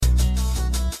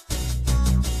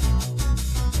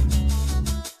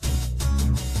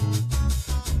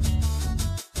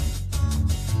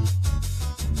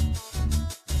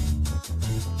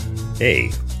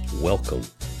Hey, welcome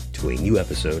to a new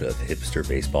episode of Hipster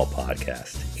Baseball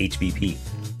Podcast, HBP,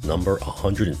 number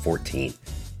 114.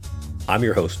 I'm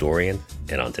your host, Dorian,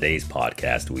 and on today's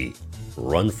podcast, we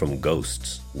run from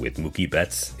ghosts with Mookie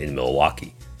Betts in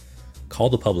Milwaukee, call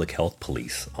the public health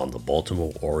police on the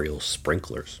Baltimore Orioles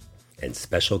sprinklers, and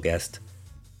special guest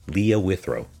Leah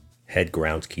Withrow, head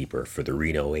groundskeeper for the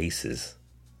Reno Aces,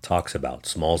 talks about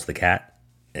Smalls the Cat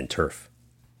and turf.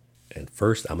 And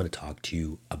first, I'm going to talk to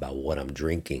you about what I'm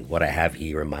drinking. What I have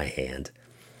here in my hand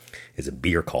is a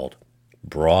beer called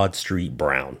Broad Street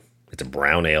Brown. It's a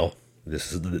brown ale.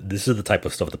 This is the type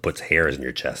of stuff that puts hairs in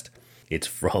your chest. It's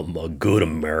from a good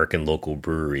American local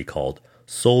brewery called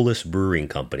Soulless Brewing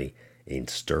Company in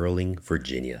Sterling,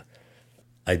 Virginia.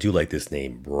 I do like this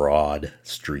name, Broad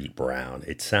Street Brown.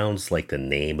 It sounds like the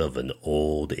name of an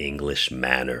old English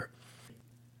manor.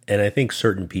 And I think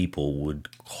certain people would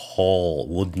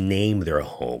name their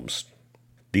homes.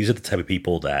 These are the type of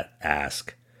people that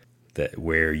ask that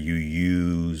where you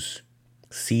use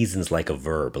seasons like a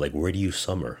verb, like where do you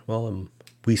summer? Well,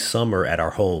 we summer at our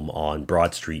home on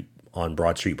Broad Street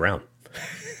Brown.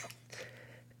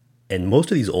 And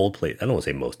most of these old places, I don't want to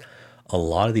say most, a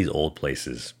lot of these old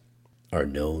places are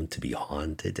known to be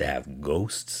haunted, to have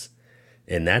ghosts.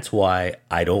 And that's why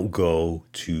I don't go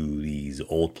to these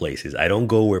old places. I don't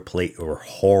go where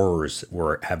horrors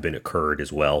have been occurred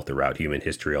as well throughout human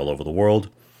history all over the world.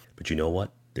 But you know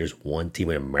what? There's one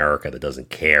team in America that doesn't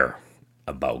care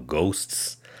about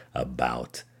ghosts,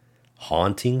 about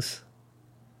hauntings.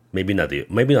 Maybe not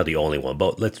the only one,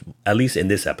 but at least in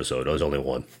this episode, there's only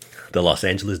one. The Los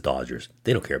Angeles Dodgers.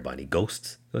 They don't care about any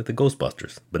ghosts. They're like the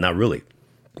Ghostbusters, but not really.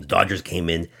 The Dodgers came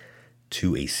in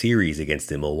to a series against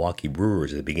the Milwaukee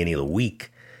Brewers at the beginning of the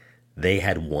week. They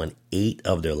had won 8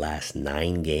 of their last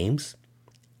 9 games,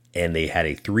 and they had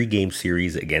a 3-game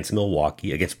series against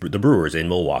the Brewers in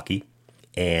Milwaukee.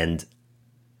 And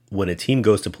when a team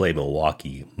goes to play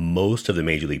Milwaukee, most of the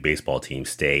Major League Baseball teams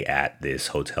stay at this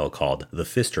hotel called the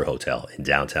Pfister Hotel in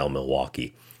downtown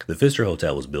Milwaukee. The Pfister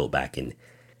Hotel was built back in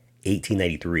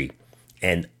 1893,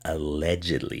 and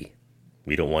allegedly,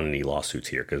 we don't want any lawsuits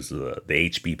here because the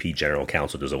HBP General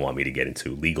Counsel doesn't want me to get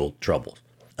into legal trouble.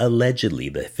 Allegedly,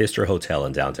 the Pfister Hotel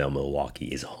in downtown Milwaukee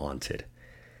is haunted.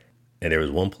 And there was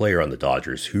one player on the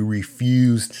Dodgers who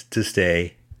refused to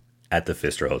stay at the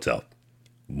Pfister Hotel.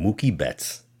 Mookie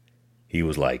Betts. He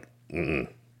was like,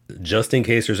 just in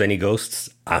case there's any ghosts,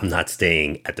 I'm not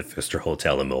staying at the Pfister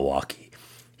Hotel in Milwaukee.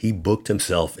 He booked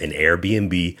himself an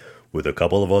Airbnb with a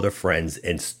couple of other friends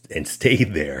and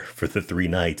stayed there for the 3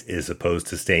 nights as opposed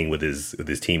to staying with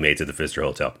his teammates at the Pfister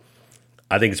Hotel.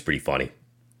 I think it's pretty funny.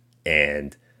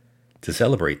 And to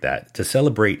celebrate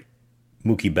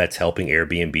Mookie Betts helping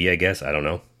Airbnb, I guess, I don't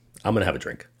know, I'm going to have a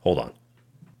drink. Hold on.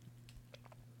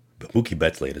 But Mookie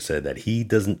Betts later said that he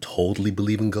doesn't totally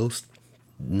believe in ghosts.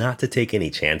 Not to take any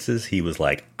chances, he was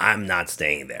like, I'm not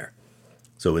staying there.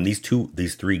 So in these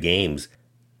 3 games,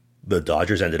 the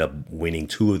Dodgers ended up winning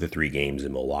 2 of the 3 games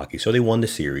in Milwaukee. So they won the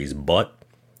series, but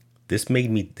this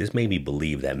made me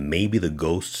believe that maybe the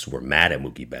ghosts were mad at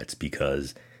Mookie Betts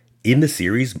because in the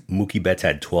series, Mookie Betts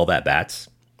had 12 at-bats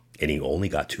and he only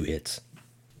got 2 hits.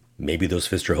 Maybe those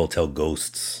Pfister Hotel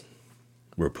ghosts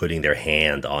were putting their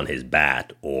hand on his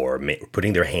bat or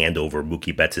putting their hand over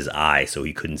Mookie Betts' eye so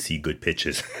he couldn't see good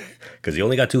pitches because he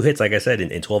only got 2 hits, like I said,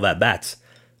 in 12 at-bats.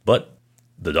 But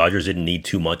the Dodgers didn't need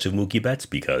too much of Mookie Betts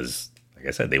because, like I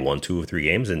said, they won 2 of 3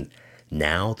 games. And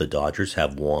now the Dodgers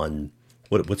have won,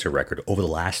 what's their record? Over the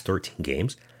last 13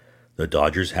 games, the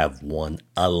Dodgers have won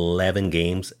 11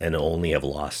 games and only have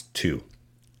lost 2.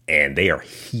 And they are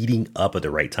heating up at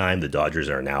the right time. The Dodgers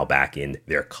are now back in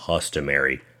their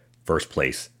customary first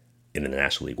place in the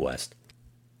National League West.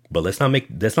 But let's not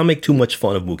make too much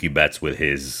fun of Mookie Betts with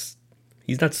he's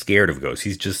not scared of ghosts.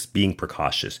 He's just being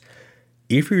precautious.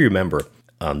 If you remember,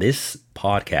 on this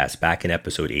podcast, back in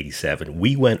episode 87,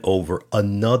 we went over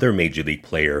another Major League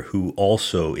player who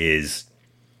also is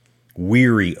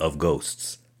weary of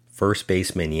ghosts. First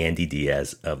baseman Yandy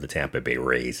Diaz of the Tampa Bay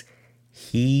Rays.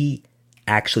 He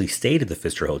actually stayed at the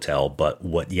Pfister Hotel, but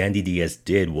what Yandy Diaz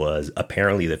did was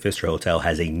apparently the Pfister Hotel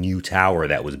has a new tower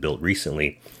that was built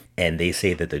recently, and they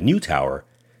say that the new tower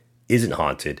isn't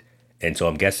haunted. And so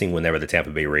I'm guessing whenever the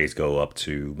Tampa Bay Rays go up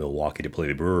to Milwaukee to play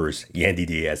the Brewers, Yandy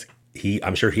Diaz,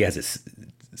 I'm sure he has it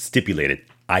stipulated,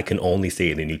 I can only stay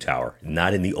in the new tower,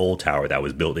 not in the old tower that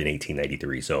was built in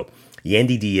 1893. So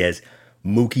Yandy Diaz,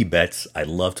 Mookie Betts, I'd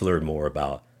love to learn more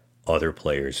about other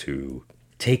players who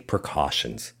take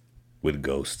precautions with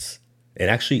ghosts. And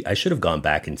actually, I should have gone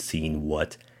back and seen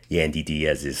what Yandy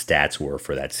Diaz's stats were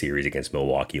for that series against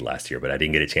Milwaukee last year, but I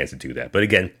didn't get a chance to do that. But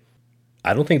again,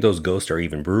 I don't think those ghosts are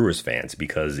even Brewers fans,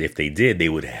 because if they did, they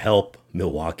would help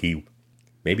Milwaukee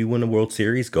maybe win a World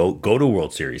Series, go to a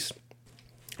World Series.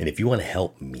 And if you want to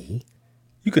help me,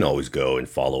 you can always go and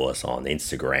follow us on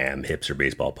Instagram, Hipster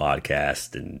Baseball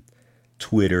Podcast, and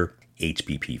Twitter,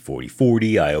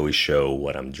 HBP4040. I always show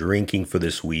what I'm drinking for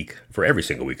this week, for every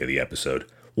single week of the episode.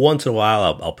 Once in a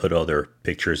while, I'll put other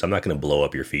pictures. I'm not going to blow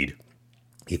up your feed.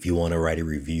 If you want to write a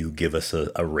review, give us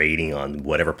a rating on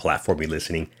whatever platform you're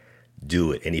listening,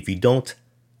 do it. And if you don't,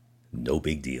 no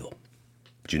big deal.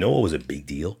 But you know what was a big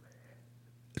deal?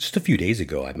 Just a few days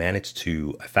ago, I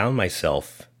found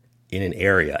myself in an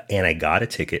area and I got a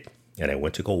ticket and I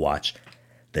went to go watch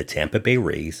the Tampa Bay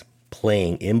Rays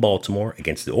playing in Baltimore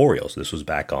against the Orioles. This was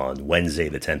back on Wednesday,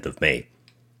 the 10th of May.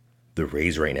 The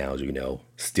Rays right now, as we know,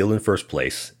 still in first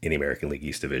place in the American League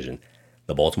East Division.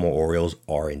 The Baltimore Orioles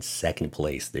are in second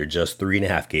place. They're just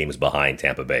 3.5 games behind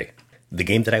Tampa Bay. The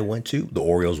game that I went to, the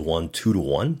Orioles won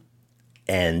 2-1.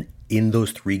 And in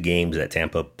those 3 games that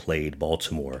Tampa played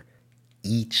Baltimore,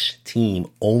 each team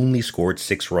only scored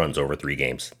 6 runs over 3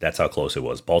 games. That's how close it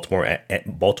was. Baltimore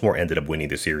ended up winning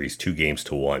the series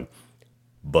 2-1.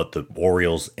 But the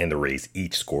Orioles and the Rays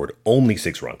each scored only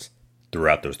 6 runs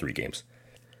throughout those 3 games.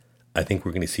 I think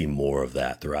we're going to see more of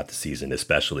that throughout the season,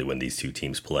 especially when these two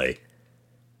teams play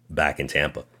back in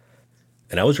Tampa.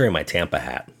 And I was wearing my Tampa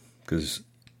hat because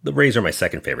the Rays are my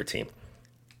second favorite team.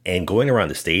 And going around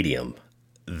the stadium,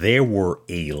 there were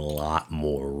a lot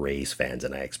more Rays fans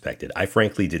than I expected. I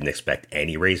frankly didn't expect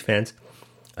any Rays fans.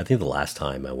 I think the last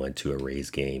time I went to a Rays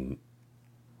game,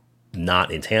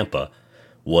 not in Tampa,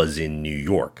 was in New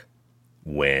York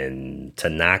when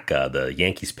Tanaka, the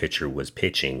Yankees pitcher, was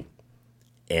pitching.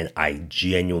 And I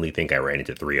genuinely think I ran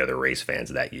into 3 other Rays fans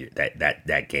that year,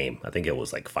 that game. I think it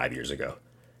was like 5 years ago.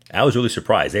 I was really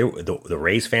surprised. The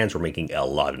Rays fans were making a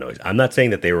lot of noise. I'm not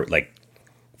saying that they were like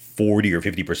 40 or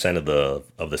 50%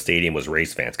 of the stadium was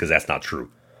Rays fans, because that's not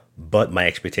true. But my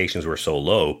expectations were so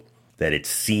low that it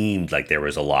seemed like there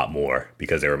was a lot more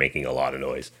because they were making a lot of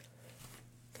noise.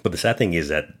 But the sad thing is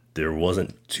that there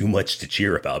wasn't too much to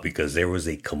cheer about because there was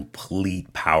a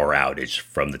complete power outage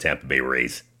from the Tampa Bay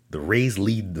Rays. The Rays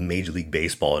lead the Major League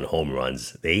Baseball in home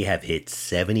runs. They have hit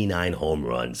 79 home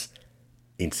runs.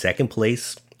 In second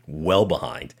place, well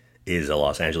behind, is the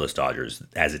Los Angeles Dodgers.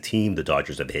 As a team, the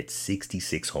Dodgers have hit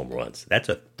 66 home runs. That's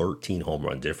a 13 home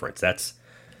run difference. That's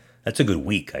a good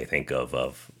week, I think, of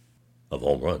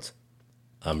home runs.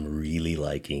 I'm really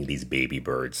liking these baby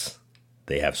birds.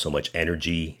 They have so much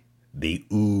energy. They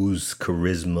ooze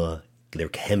charisma. Their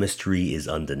chemistry is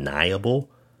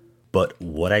undeniable. But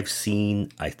what I've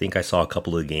seen, I think I saw a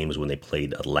couple of games when they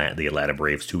played the Atlanta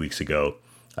Braves 2 weeks ago.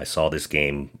 I saw this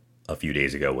game a few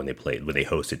days ago when they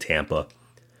hosted Tampa.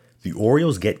 The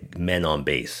Orioles get men on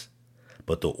base,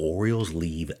 but the Orioles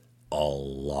leave a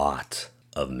lot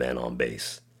of men on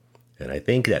base. And I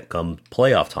think that come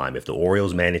playoff time, if the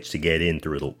Orioles manage to get in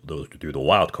through the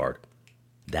wild card,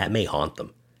 that may haunt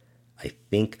them. I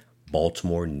think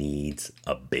Baltimore needs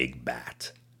a big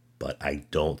bat. But I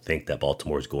don't think that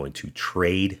Baltimore is going to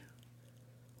trade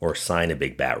or sign a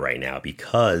big bat right now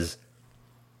because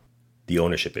the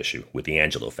ownership issue with the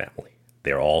Angelo family.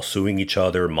 They're all suing each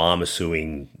other. Mom is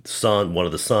suing one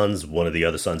of the sons. One of the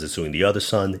other sons is suing the other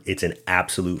son. It's an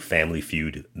absolute family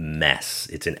feud mess.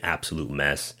 It's an absolute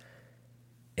mess.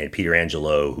 And Peter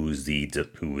Angelo, who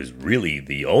is really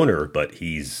the owner, but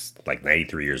he's like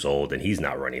 93 years old and he's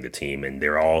not running the team. And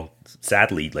they're all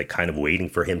sadly like kind of waiting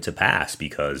for him to pass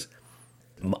because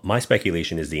my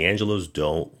speculation is the Angelos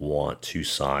don't want to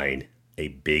sign a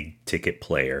big ticket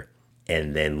player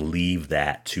and then leave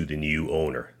that to the new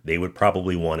owner. They would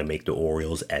probably want to make the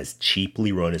Orioles as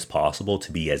cheaply run as possible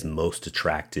to be as most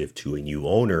attractive to a new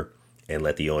owner and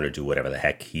let the owner do whatever the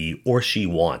heck he or she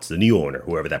wants, the new owner,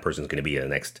 whoever that person is going to be in the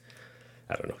next,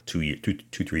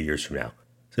 3 years from now.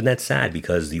 So that's sad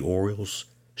because the Orioles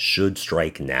should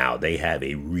strike now. They have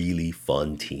a really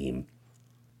fun team.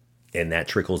 And that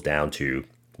trickles down to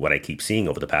what I keep seeing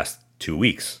over the past 2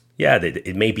 weeks. Yeah,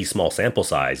 it may be small sample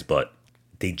size, but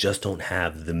they just don't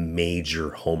have the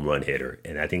major home run hitter.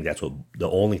 And I think that's the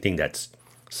only thing that's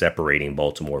separating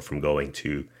Baltimore from going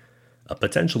to a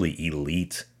potentially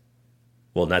elite.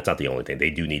 Well, that's not the only thing. They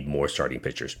do need more starting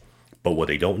pitchers. But what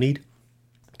they don't need,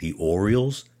 the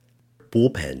Orioles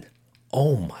bullpen.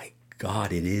 Oh my God,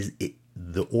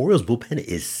 the Orioles bullpen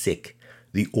is sick.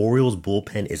 The Orioles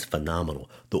bullpen is phenomenal.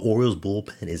 The Orioles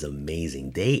bullpen is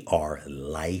amazing. They are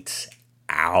lights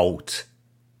out.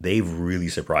 They've really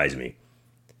surprised me.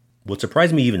 What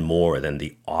surprised me even more than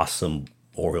the awesome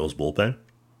Orioles bullpen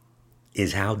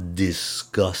is how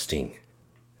disgusting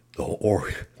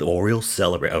The Orioles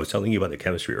celebrate. I was telling you about the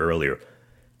chemistry earlier.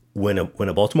 When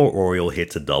a Baltimore Oriole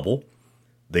hits a double,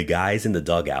 the guys in the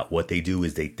dugout, what they do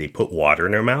is they put water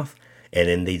in their mouth and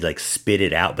then they like spit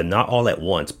it out, but not all at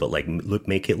once, but like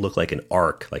make it look like an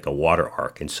arc, like a water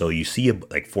arc. And so you see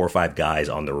like four or five guys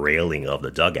on the railing of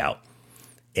the dugout,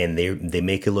 and they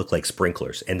make it look like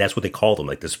sprinklers, and that's what they call them,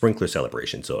 like the sprinkler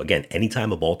celebration. So again,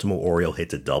 anytime a Baltimore Oriole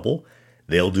hits a double,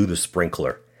 they'll do the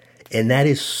sprinkler, and that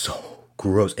is so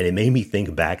gross. And it made me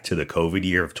think back to the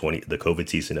COVID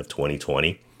season of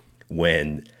 2020,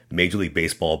 when Major League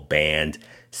Baseball banned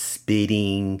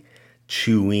spitting,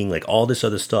 chewing, like all this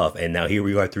other stuff. And now here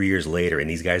we are 3 years later, and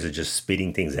these guys are just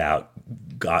spitting things out,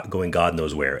 going God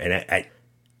knows where. And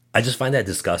I just find that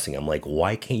disgusting. I'm like,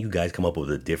 why can't you guys come up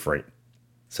with a different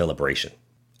celebration?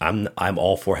 I'm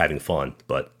all for having fun,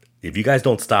 but if you guys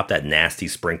don't stop that nasty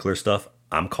sprinkler stuff,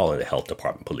 I'm calling the health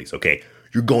department police. Okay,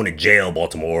 you're going to jail,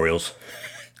 Baltimore Orioles.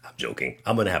 I'm joking.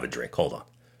 I'm gonna have a drink. Hold on.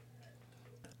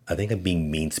 I think I'm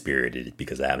being mean spirited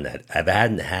because I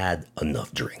hadn't had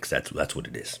enough drinks. That's what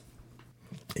it is.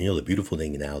 And the beautiful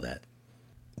thing now that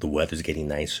the weather's getting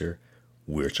nicer,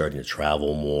 we're starting to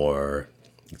travel more.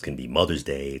 It's going to be Mother's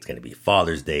Day. It's going to be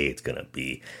Father's Day. It's going to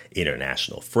be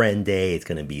International Friend Day. It's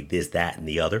going to be this, that, and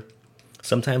the other.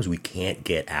 Sometimes we can't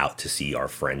get out to see our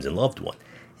friends and loved one.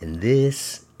 And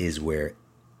this is where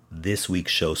this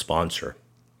week's show sponsor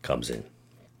comes in.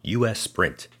 US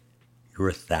Sprint. You're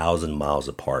 1,000 miles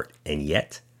apart, and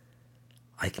yet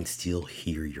I can still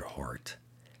hear your heart.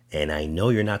 And I know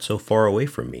you're not so far away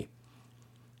from me.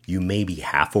 You may be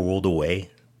half a world away,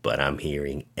 but I'm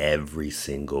hearing every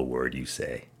single word you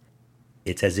say.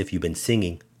 It's as if you've been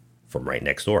singing from right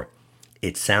next door.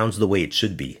 It sounds the way it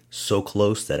should be, so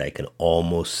close that I can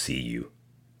almost see you.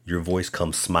 Your voice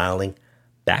comes smiling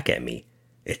back at me.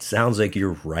 It sounds like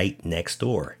you're right next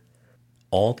door.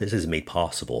 All this is made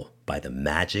possible by the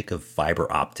magic of fiber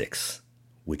optics,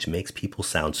 which makes people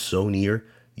sound so near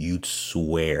you'd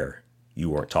swear you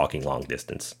weren't talking long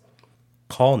distance.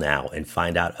 Call now and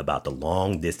find out about the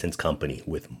long distance company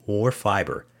with more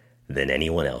fiber than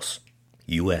anyone else.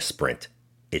 US Sprint.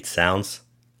 It sounds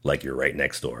like you're right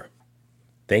next door.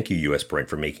 Thank you, US Sprint,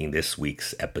 for making this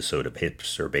week's episode of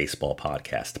Hipster Baseball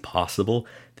Podcast possible.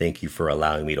 Thank you for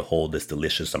allowing me to hold this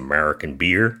delicious American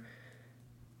beer.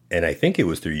 And I think it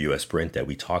was through US Sprint that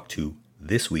we talked to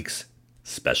this week's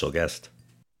special guest.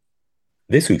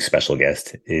 This week's special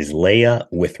guest is Leah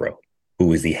Withrow,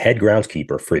 who is the head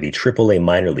groundskeeper for the AAA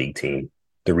minor league team,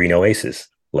 the Reno Aces.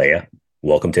 Leah,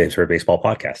 welcome to Hipster Baseball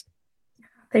Podcast.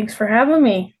 Thanks for having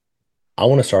me. I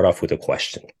want to start off with a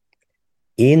question.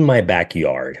 In my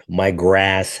backyard, my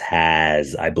grass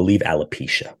has, I believe,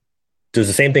 alopecia. Does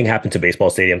the same thing happen to baseball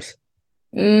stadiums?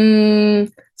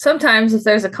 Sometimes if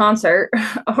there's a concert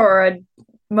or a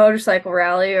motorcycle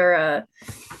rally or a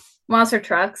monster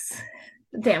trucks,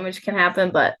 damage can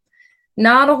happen, but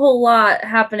not a whole lot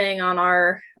happening on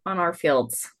our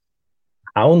fields.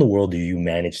 How in the world do you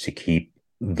manage to keep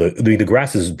the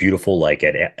grass is beautiful like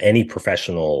at any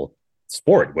professional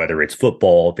sport, whether it's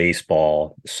football,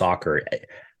 baseball, soccer?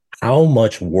 How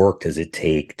much work does it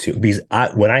take because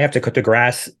when I have to cut the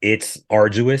grass, it's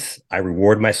arduous. I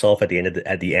reward myself at the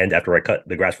end after I cut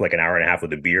the grass for like an hour and a half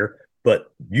with a beer.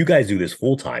 But you guys do this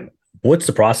full time. What's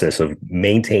the process of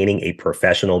maintaining a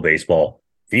professional baseball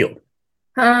field?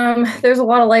 There's a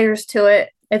lot of layers to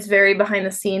it. It's very behind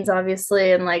the scenes,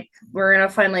 obviously, and like we're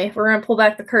gonna pull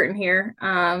back the curtain here,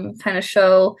 kind of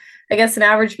show, I guess, an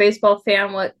average baseball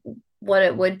fan what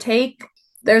it would take.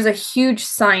 There's a huge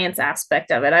science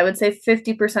aspect of it. I would say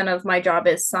 50% of my job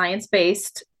is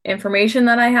science-based information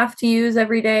that I have to use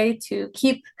every day to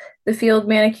keep the field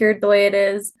manicured the way it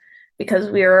is, because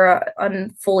we are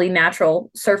on fully natural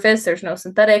surface. There's no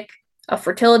synthetic. A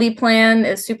fertility plan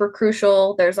is super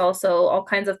crucial. There's also all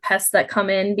kinds of pests that come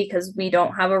in because we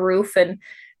don't have a roof and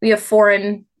we have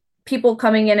foreign people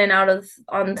coming in and out of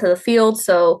onto the field.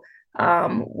 So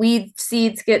weed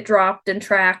seeds get dropped and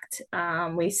tracked.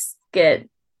 We get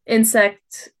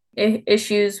insect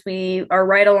issues. We are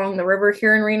right along the river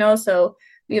here in Reno, so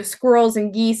we have squirrels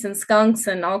and geese and skunks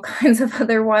and all kinds of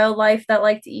other wildlife that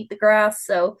like to eat the grass.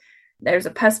 So there's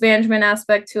a pest management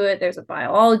aspect to it. There's a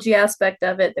biology aspect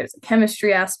of it. There's a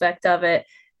chemistry aspect of it.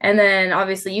 And then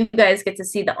obviously you guys get to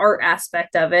see the art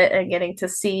aspect of it and getting to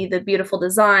see the beautiful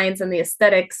designs and the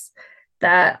aesthetics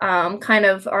that kind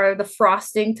of are the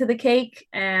frosting to the cake.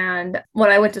 And what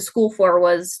I went to school for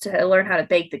was to learn how to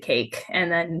bake the cake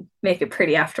and then make it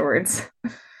pretty afterwards.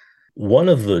 One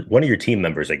of your team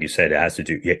members, like you said, has to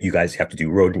do. You guys have to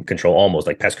do rodent control, almost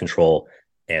like pest control,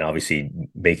 and obviously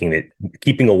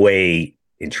keeping away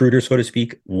intruder, so to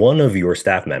speak. One of your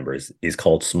staff members is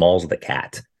called Smalls the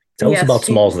cat. Tell us Yes, about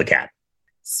she Smalls the cat.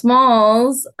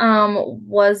 Smalls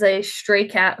was a stray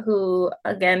cat who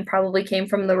again probably came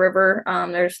from the river.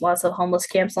 There's lots of homeless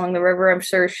camps along the river. I'm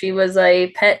sure she was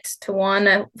a pet to one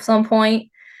at some point.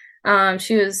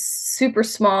 She was super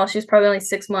small. She was probably only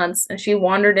 6 months, and she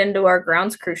wandered into our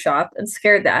grounds crew shop and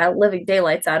scared the living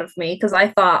daylights out of me because I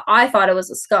thought it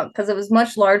was a skunk because it was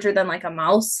much larger than like a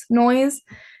mouse noise.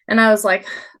 And I was like,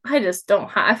 I just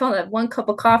don't. I found that one cup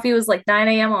of coffee was like 9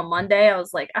 a.m. on Monday. I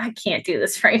was like, I can't do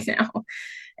this right now.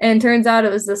 And turns out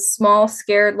it was this small,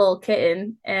 scared little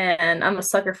kitten. And I'm a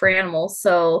sucker for animals.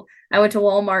 So I went to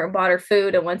Walmart and bought her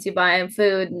food. And once you buy them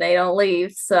food, they don't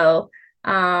leave. So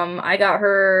I got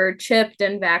her chipped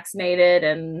and vaccinated,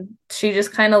 and she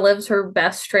just kind of lives her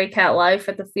best stray cat life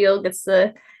at the field, gets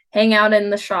to hang out in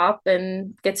the shop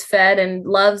and gets fed and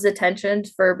loves attention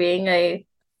for being a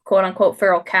quote unquote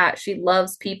feral cat. She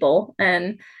loves people,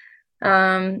 and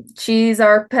she's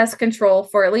our pest control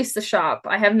for at least the shop.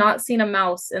 I have not seen a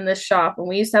mouse in this shop, and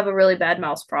we used to have a really bad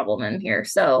mouse problem in here.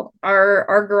 So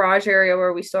our garage area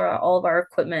where we store all of our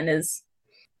equipment is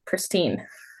pristine.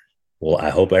 Well,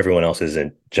 I hope everyone else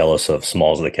isn't jealous of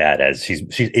Smalls the cat, as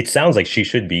it sounds like she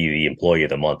should be the employee of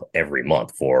the month every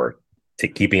month for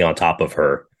keeping on top of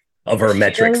her She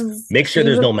metrics. does. Make sure She's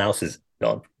there's a no mouses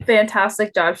gone.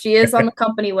 fantastic job. She is on the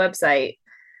company website.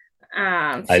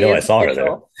 I She know, I is saw her there.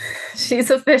 official. She's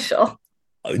official.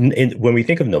 When we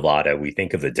think of Nevada, we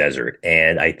think of the desert,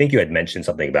 and I think you had mentioned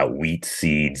something about wheat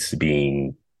seeds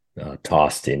being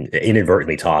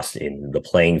inadvertently tossed in the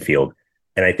playing field.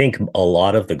 And I think a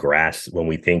lot of the grass, when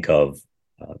we think of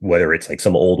whether it's like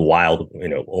some old a Wild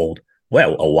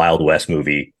West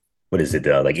movie, what is it,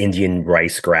 like Indian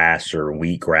rice grass or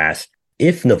wheat grass?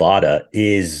 If Nevada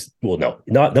is, well, no,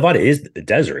 not Nevada is the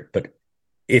desert, but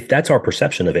if that's our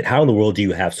perception of it, how in the world do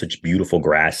you have such beautiful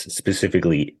grass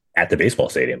specifically at the baseball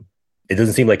stadium? It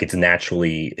doesn't seem like it's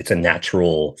a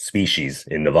natural species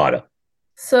in Nevada.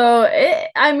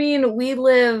 I mean, we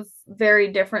live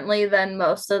very differently than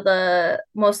most of the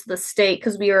state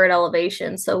because we are at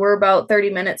elevation. So we're about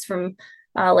 30 minutes from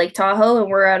Lake Tahoe, and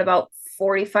we're at about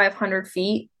 4,500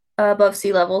 feet above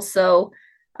sea level. So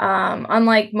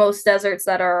unlike most deserts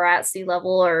that are at sea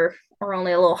level or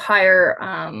only a little higher,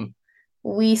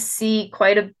 we see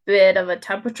quite a bit of a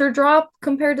temperature drop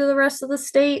compared to the rest of the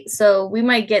state. So we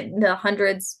might get into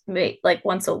hundreds, like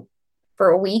for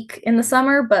a week in the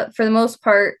summer, but for the most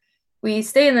part, we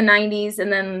stay in the 90s.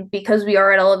 And then because we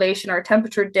are at elevation, our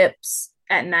temperature dips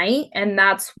at night, and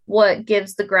that's what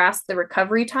gives the grass the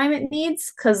recovery time it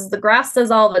needs, because the grass does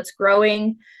all of its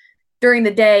growing during the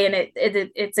day, and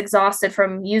it's exhausted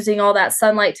from using all that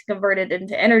sunlight to convert it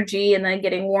into energy and then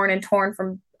getting worn and torn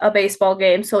from a baseball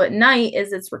game. So at night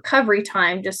is its recovery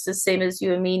time, just the same as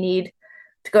you and me need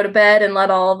to go to bed and let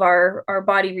all of our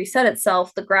body reset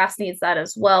itself. The grass needs that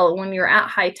as well. When you're at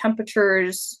high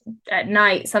temperatures at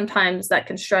night, sometimes that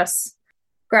can stress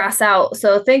grass out.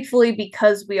 So thankfully,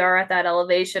 because we are at that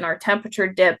elevation, our temperature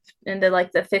dip into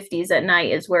like the 50s at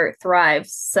night is where it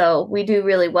thrives. So we do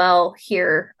really well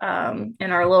here in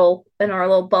our little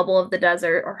bubble of the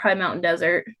desert or high mountain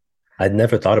desert. I'd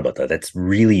never thought about that. That's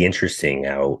really interesting.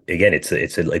 How again, it's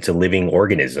a living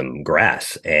organism,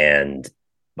 grass, and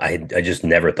I just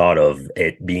never thought of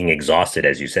it being exhausted,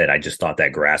 as you said. I just thought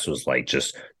that grass was like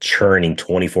just churning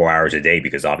 24 hours a day,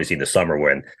 because obviously in the summer,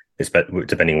 when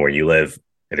depending where you live,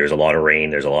 there's a lot of rain,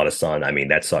 there's a lot of sun. I mean,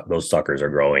 those suckers are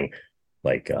growing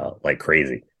like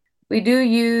crazy. We do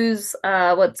use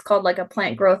what's called like a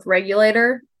plant growth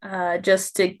regulator,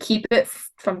 just to keep it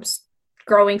from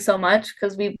growing so much,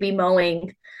 because we'd be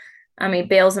mowing, I mean,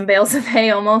 bales and bales of hay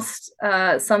almost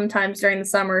sometimes during the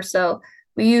summer. So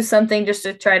we use something just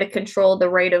to try to control the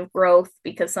rate of growth,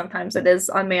 because sometimes it is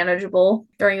unmanageable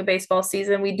during a baseball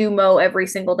season. We do mow every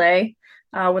single day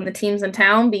when the team's in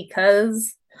town,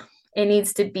 because it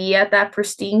needs to be at that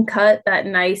pristine cut, that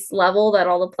nice level that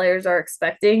all the players are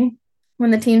expecting.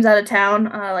 When the team's out of town,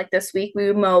 like this week, we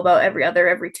would mow about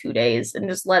every 2 days and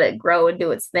just let it grow and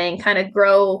do its thing, kind of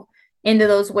grow into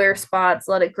those wear spots,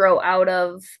 let it grow out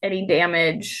of any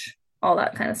damage, all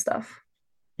that kind of stuff.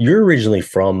 You're originally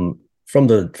from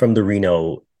the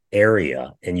Reno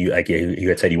area, and you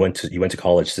had said you went to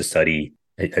college to study,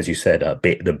 as you said,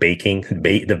 the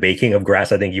baking of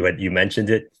grass. I think you mentioned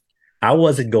it. How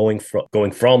was it going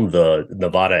from the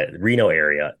Nevada Reno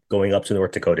area going up to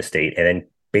North Dakota State and then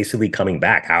basically coming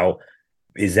back? How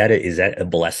is that a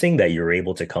blessing that you're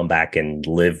able to come back and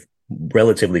live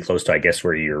relatively close to, I guess,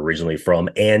 where you're originally from,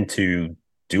 and to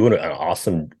do an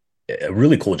awesome, a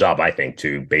really cool job, I think,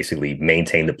 to basically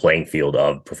maintain the playing field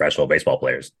of professional baseball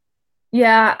players?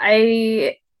 Yeah,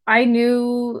 I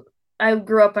knew I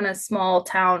grew up in a small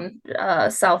town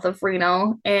south of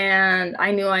Reno, and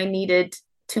I knew I needed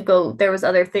to go. There was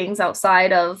other things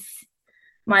outside of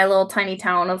my little tiny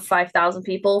town of 5,000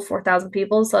 people, 4,000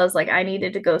 people. So I was like, I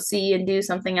needed to go see and do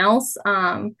something else.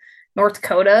 North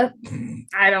Dakota,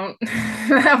 I don't,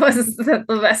 that was the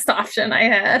best option I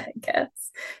had, I guess,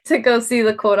 to go see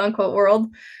the quote unquote world.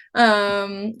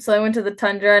 So I went to the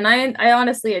tundra and I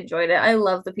honestly enjoyed it. I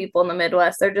love the people in the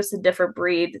Midwest. They're just a different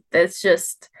breed. It's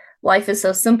just life is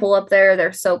so simple up there.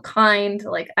 They're so kind.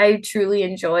 Like I truly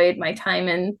enjoyed my time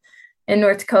in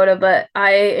North Dakota, but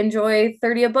I enjoy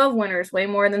 30 above winters way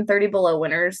more than 30 below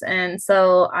winters. And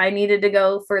so I needed to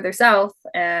go further south,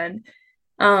 and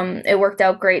it worked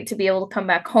out great to be able to come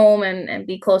back home and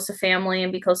be close to family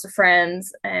and be close to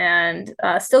friends and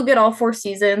still get all four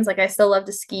seasons. Like I still love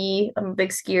to ski. I'm a big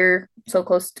skier, so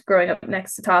close to growing up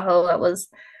next to Tahoe. That was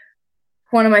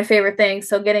one of my favorite things.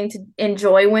 So getting to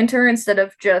enjoy winter instead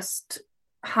of just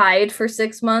hide for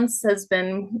 6 months has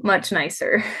been much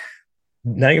nicer.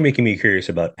 Now you're making me curious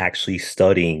about actually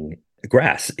studying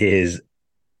grass. Is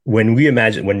when we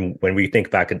imagine when we think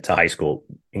back into high school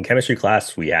in chemistry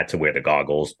class, we had to wear the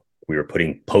goggles. We were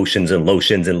putting potions and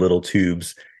lotions in little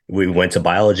tubes. We went to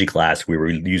biology class. We were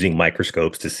using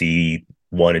microscopes to see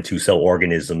one and two cell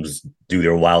organisms do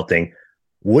their wild thing.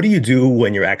 What do you do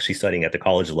when you're actually studying at the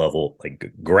college level,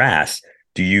 like grass?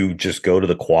 Do you just go to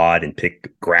the quad and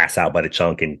pick grass out by the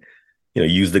chunk and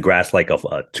use the grass like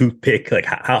a toothpick? Like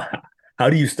how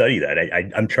do you study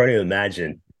that? I'm trying to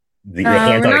imagine the We're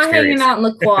hands-on not hanging experience. out in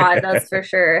the quad, that's for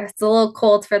sure. It's a little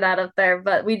cold for that up there,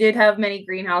 but we did have many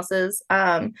greenhouses.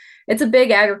 It's a big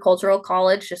agricultural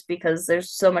college just because there's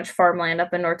so much farmland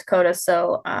up in North Dakota.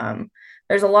 So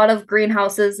there's a lot of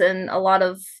greenhouses and a lot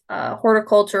of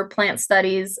horticulture, plant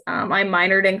studies. I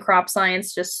minored in crop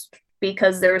science just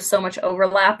because there was so much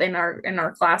overlap in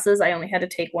our classes. I only had to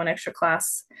take one extra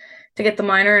class to get the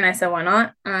minor, and I said, why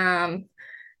not?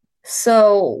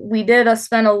 So we did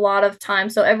spend a lot of time.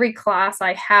 So every class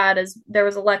I had is there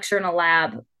was a lecture and a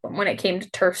lab when it came to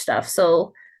turf stuff.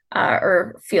 So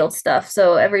or field stuff.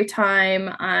 So every time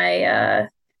I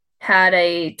had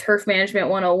a turf management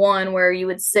 101 where you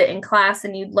would sit in class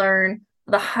and you'd learn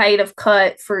the height of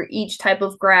cut for each type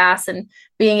of grass and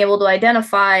being able to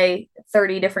identify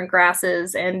 30 different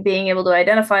grasses and being able to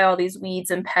identify all these weeds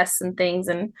and pests and things.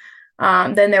 And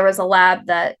then there was a lab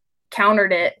that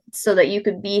countered it so that you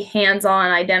could be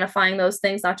hands-on identifying those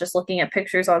things, not just looking at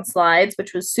pictures on slides,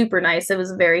 which was super nice. It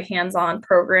was a very hands-on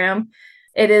program.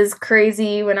 It is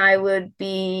crazy when I would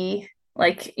be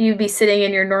like, you'd be sitting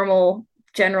in your normal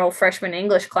general freshman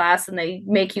English class and they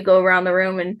make you go around the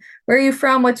room and where are you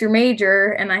from? What's your major?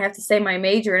 And I have to say my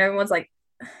major, and everyone's like,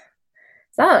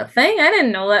 is that a thing? I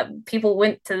didn't know that people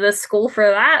went to this school for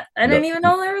that. I didn't No, even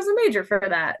know there was a major for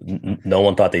that. no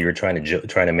one thought that you were trying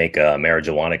to make a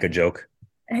marijuana joke.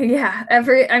 Yeah,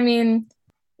 I mean,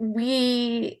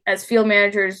 we as field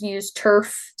managers use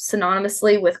turf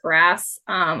synonymously with grass.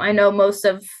 I know most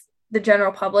of the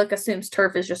general public assumes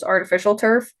turf is just artificial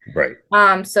turf. Right.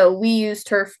 So we use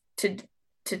turf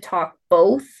to talk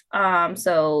both.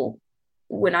 So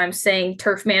when I'm saying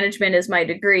turf management is my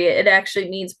degree, it actually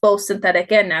means both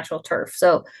synthetic and natural turf.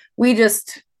 So we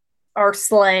just our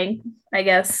slang, I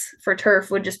guess, for turf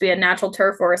would just be a natural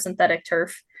turf or a synthetic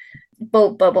turf.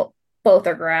 Both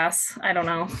are grass. I don't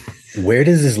know. Where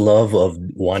does this love of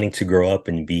wanting to grow up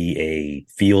and be a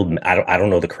field, I don't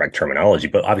know the correct terminology,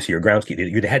 but obviously you're a groundskeeper,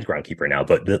 you're the head groundkeeper now,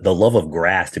 but the love of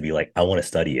grass to be like, I want to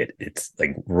study it. It's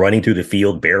like running through the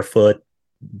field barefoot,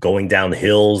 going down the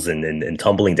hills and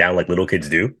tumbling down like little kids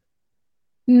do.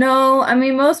 No, I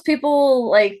mean most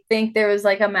people like think there was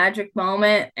like a magic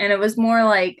moment, and it was more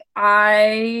like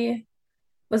I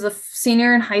was a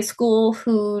senior in high school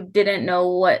who didn't know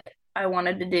what I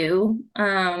wanted to do.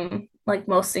 Like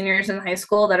most seniors in high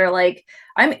school that are like,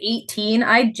 I'm 18,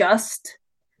 I just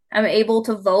am able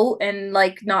to vote and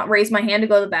like not raise my hand to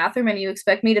go to the bathroom, and you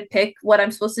expect me to pick what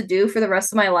I'm supposed to do for the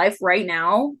rest of my life right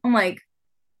now? I'm like,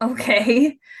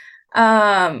 okay.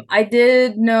 I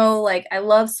did know like I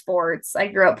love sports. I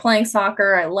grew up playing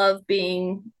soccer. I love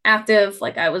being active.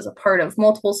 Like I was a part of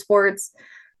multiple sports.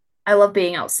 I love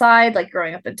being outside, like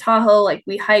growing up in Tahoe. Like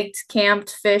we hiked,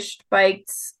 camped, fished,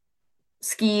 biked,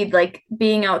 skied. Like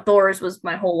being outdoors was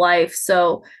my whole life.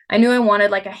 So I knew I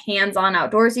wanted like a hands-on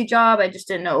outdoorsy job. I just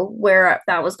didn't know where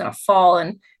that was going to fall.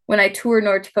 And when I toured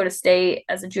North Dakota State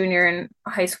as a junior in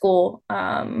high school,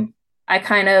 I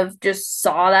kind of just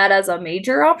saw that as a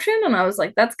major option. And I was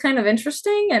like, that's kind of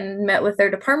interesting, and met with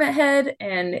their department head.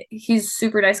 And he's a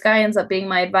super nice guy, ends up being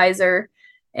my advisor.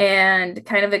 and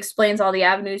kind of explains all the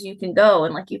avenues you can go.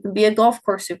 And like you can be a golf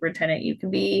course superintendent, you can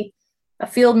be a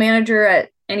field manager at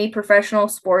any professional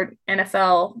sport,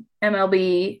 NFL,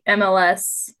 MLB,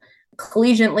 MLS,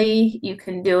 collegiately, you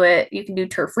can do it. You can do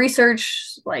turf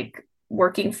research, like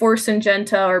working for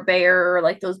Syngenta or Bayer or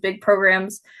like those big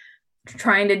programs,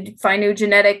 trying to find new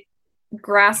genetic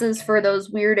grasses for those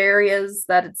weird areas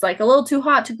that it's like a little too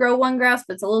hot to grow one grass,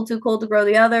 but it's a little too cold to grow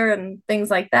the other, and things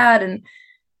like that. And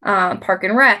park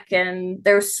and rec. And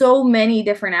there's so many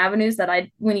different avenues that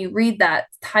when you read that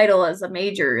title as a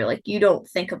major, like you don't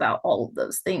think about all of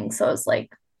those things. So it's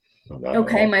like, Not at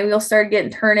okay, all. my wheels started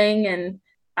getting turning, and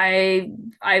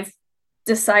I've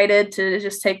decided to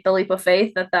just take the leap of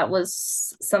faith that that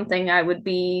was something I would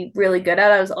be really good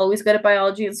at. I was always good at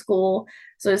biology in school,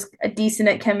 so I was a decent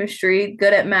at chemistry,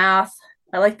 good at math.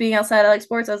 I like being outside. I like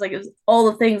sports. I was like, it was all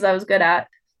the things I was good at.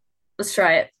 Let's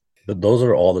try it. But those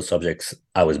are all the subjects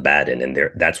I was bad in, and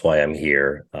that's why I'm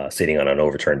here, sitting on an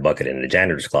overturned bucket in the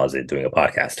janitor's closet doing a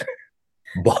podcast.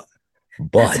 But That's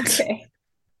but okay.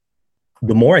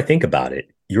 the more I think about it,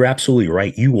 you're absolutely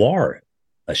right. You are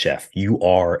a chef. You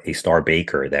are a star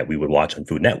baker that we would watch on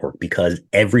Food Network, because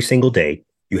every single day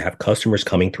you have customers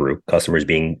coming through, customers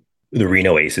being the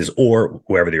Reno Aces or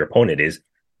whoever their opponent is.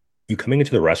 You coming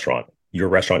into the restaurant, your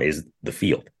restaurant is the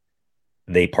field.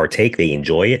 They partake, they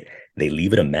enjoy it, they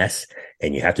leave it a mess,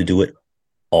 and you have to do it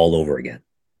all over again.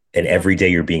 And Yep. every day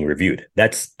you're being reviewed.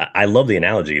 I love the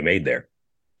analogy you made there.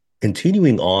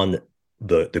 Continuing on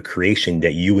the creation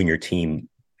that you and your team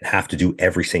have to do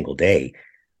every single day.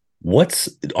 What's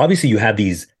obviously you have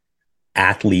these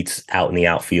athletes out in the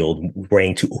outfield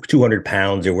weighing 200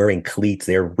 pounds, they're wearing cleats,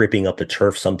 they're ripping up the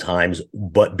turf sometimes.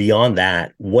 But beyond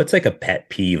that, what's like a pet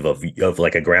peeve of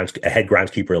like a head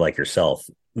groundskeeper like yourself?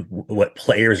 What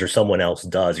players or someone else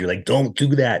does? You're like, don't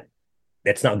do that.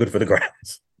 That's not good for the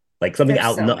grass. Like something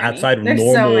There's so many. outside of There's so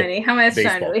normal many. How much time do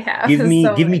baseball. we have? Give There's me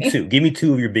so give me many. two. Give me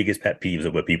two of your biggest pet peeves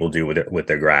of what people do with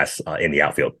their grass in the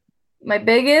outfield. My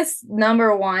biggest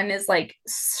number one is like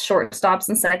shortstops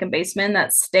and second basemen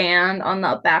that stand on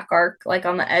the back arc, like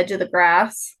on the edge of the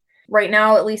grass. Right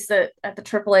now, at least at the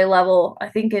AAA level, I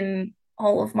think in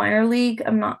all of minor league,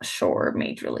 I'm not sure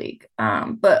major league,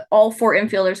 but all four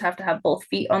infielders have to have both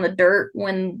feet on the dirt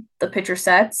when the pitcher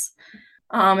sets.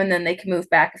 And then they can move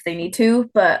back if they need to.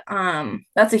 But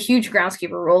that's a huge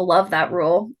groundskeeper rule. Love that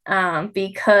rule,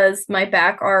 because my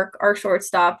back arc, our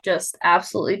shortstop, just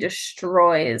absolutely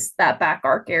destroys that back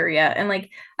arc area. And like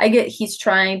I get, he's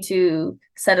trying to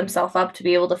set himself up to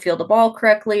be able to field the ball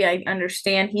correctly. I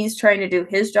understand he's trying to do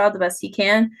his job the best he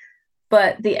can.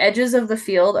 But the edges of the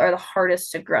field are the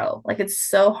hardest to grow. Like it's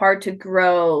so hard to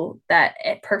grow that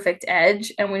perfect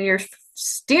edge. And when you're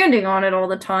standing on it all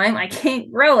the time, I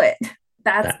can't grow it.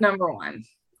 That's That number one.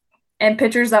 And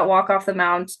pitchers that walk off the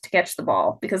mound to catch the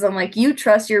ball, because I'm like, you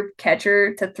trust your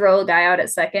catcher to throw a guy out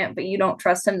at second, but you don't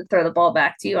trust him to throw the ball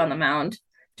back to you on the mound.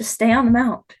 Just stay on the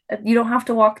mound. You don't have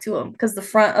to walk to him, because the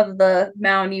front of the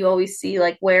mound, you always see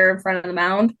like where in front of the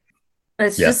mound. And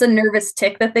it's yeah. just a nervous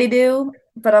tick that they do.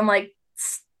 But I'm like,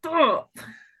 stop.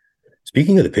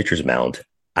 Speaking of the pitcher's mound,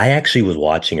 I actually was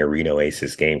watching a Reno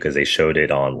Aces game because they showed it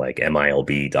on like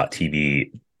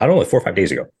MILB.TV. I don't know, like 4 or 5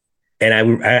 days ago, and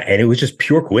and it was just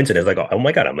pure coincidence. Like, oh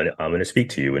my god, I'm gonna speak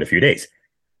to you in a few days.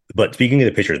 But speaking of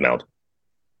the pitcher's mound,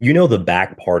 the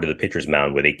back part of the pitcher's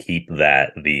mound where they keep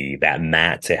that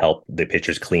mat to help the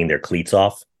pitchers clean their cleats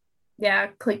off. Yeah,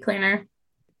 cleat cleaner.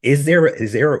 Is there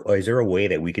a way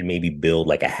that we could maybe build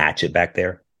like a hatchet back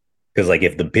there? Because like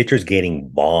if the pitcher's getting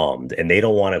bombed and they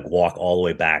don't want to walk all the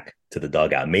way back to the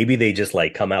dugout, maybe they just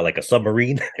like come out like a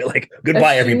submarine. They're like, A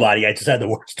goodbye, chute. everybody. I just had the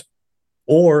worst.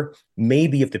 Or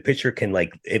maybe if the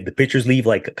pitchers leave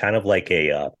like kind of like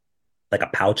a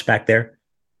pouch back there,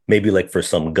 maybe like for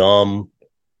some gum,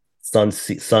 some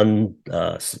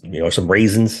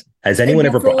raisins. Has anyone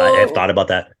ever have Before, thought about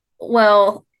that?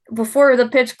 well, before the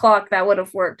pitch clock, that would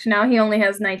have worked. Now he only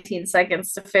has 19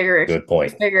 seconds to Good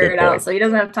point. figure Good it out, point. so he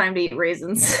doesn't have time to eat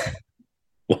raisins.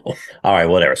 Well, all right,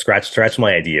 whatever. Scratch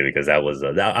my idea because that was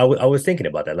I was thinking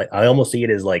about that. Like I almost see it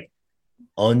as like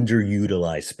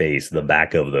underutilized space, the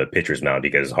back of the pitcher's mound,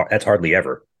 because that's hardly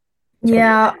ever. It's hardly ever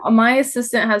Yeah, used. my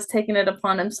assistant has taken it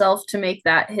upon himself to make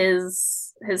that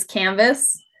his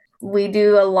canvas. We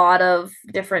do a lot of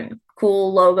different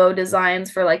cool logo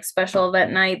designs for like special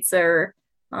event nights, or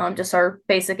just our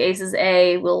basic Aces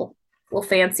A. We'll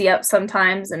fancy up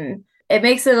sometimes, and it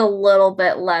makes it a little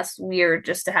bit less weird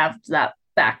just to have that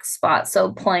back spot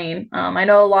so plain. I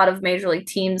know a lot of major league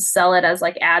teams sell it as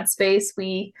like ad space.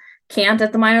 We can't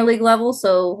at the minor league level,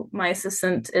 so my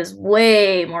assistant is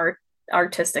way more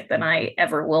artistic than I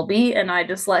ever will be, and I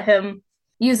just let him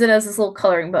use it as this little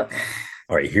coloring book.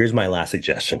 All right, here's my last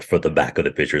suggestion for the back of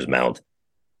the pitcher's mound.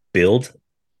 Build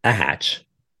a hatch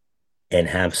and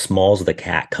have Smalls the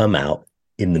cat come out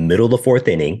in the middle of the fourth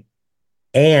inning.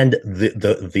 And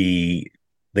the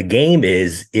game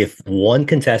is if one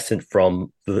contestant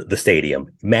from the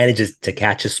stadium manages to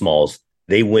catch a Smalls,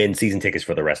 they win season tickets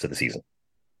for the rest of the season.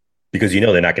 Because you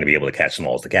know they're not going to be able to catch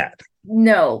Smalls the cat.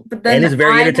 No, but then and it's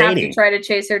very I'd have to entertaining. try to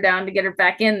chase her down to get her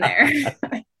back in there.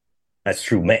 That's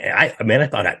true, man. I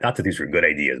thought that these were good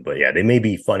ideas, but yeah, they may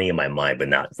be funny in my mind, but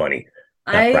not funny,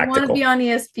 not I want to be practical. on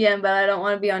ESPN, but I don't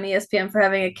want to be on ESPN for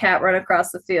having a cat run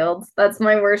across the field. That's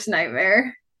my worst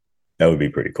nightmare. That would be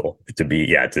pretty cool to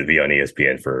be on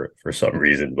ESPN for some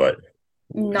reason. But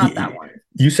Not that one.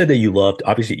 you said that you loved.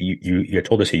 Obviously, you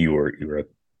told us that you were a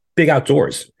big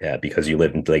outdoors, because you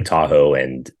live in Lake Tahoe.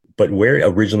 But where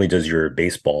originally does your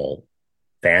baseball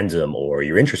fandom or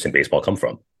your interest in baseball come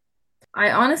from?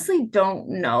 I honestly don't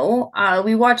know.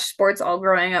 We watched sports all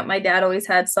growing up. My dad always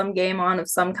had some game on of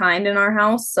some kind in our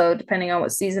house. So depending on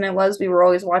what season it was, we were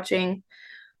always watching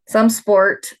some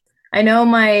sport. I know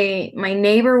my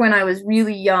neighbor when I was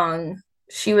really young,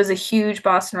 she was a huge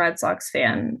Boston Red Sox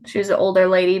fan. She was an older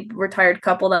lady, retired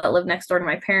couple that lived next door to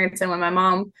my parents. And when my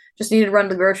mom just needed to run to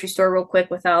the grocery store real quick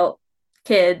without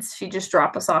kids, she'd just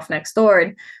drop us off next door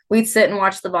and we'd sit and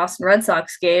watch the Boston Red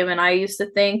Sox game. And I used to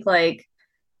think like,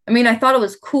 I mean, I thought it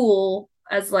was cool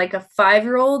as like a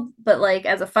 5-year old, but like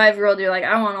as a 5-year old, you're like,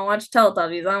 I want to watch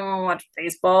Teletubbies, I want to watch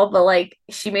baseball. But like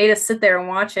she made us sit there and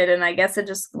watch it, and I guess it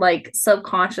just like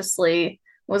subconsciously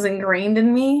was ingrained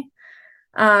in me.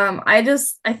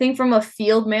 I think from a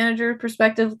field manager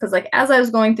perspective, because like as I was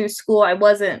going through school, I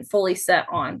wasn't fully set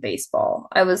on baseball.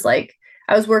 I was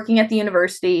working at the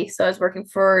university, so I was working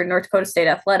for North Dakota State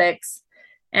Athletics,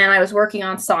 and I was working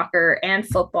on soccer and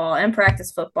football and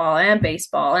practice football and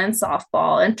baseball and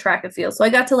softball and track and field. So I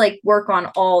got to like work on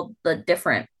all the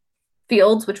different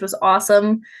fields, which was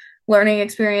awesome learning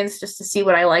experience just to see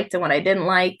what I liked and what I didn't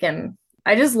like. And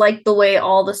I just like the way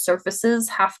all the surfaces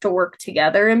have to work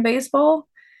together in baseball.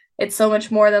 It's so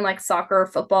much more than like soccer or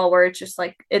football where it's just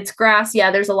like it's grass. Yeah,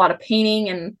 there's a lot of painting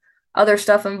and other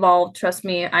stuff involved. Trust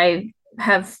me, I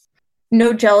have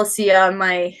no jealousy on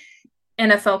my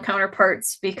NFL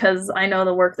counterparts because I know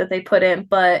the work that they put in,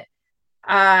 but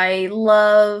I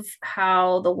love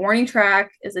how the warning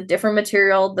track is a different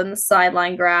material than the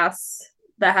sideline grass.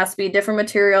 That has to be a different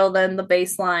material than the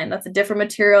baseline. That's a different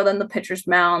material than the pitcher's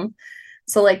mound.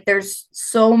 So like there's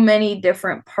so many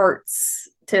different parts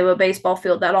to a baseball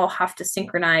field that all have to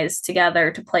synchronize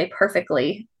together to play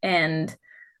perfectly. And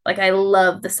like I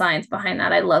love the science behind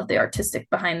that. I love the artistic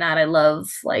behind that. I love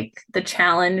like the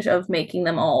challenge of making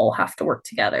them all have to work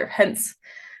together. Hence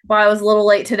why I was a little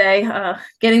late today,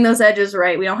 getting those edges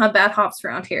right. We don't have bad hops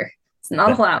around here. It's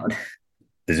not allowed.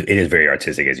 It is very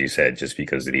artistic, as you said, just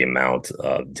because of the amount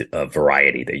of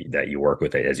variety that you work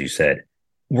with. As you said,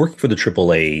 working for the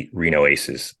AAA Reno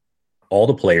Aces, all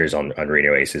the players on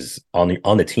Reno Aces on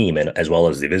the team and as well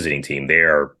as the visiting team, they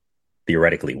are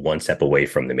theoretically one step away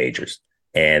from the majors.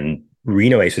 And the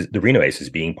Reno Aces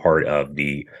being part of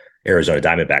the Arizona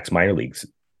Diamondbacks minor leagues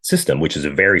system, which is a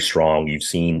very strong. You've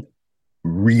seen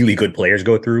really good players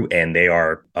go through, and they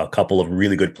are a couple of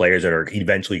really good players that are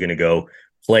eventually going to go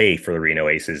play for the Reno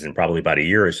Aces in probably about a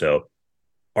year or so.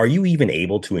 Are you even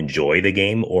able to enjoy the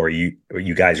game, or you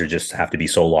guys are just have to be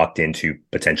so locked into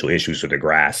potential issues with the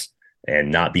grass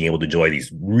and not being able to enjoy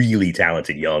these really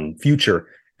talented young future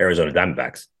Arizona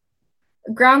Diamondbacks?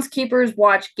 Groundskeepers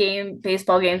watch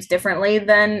baseball games differently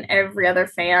than every other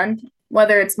fan,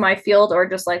 whether it's my field or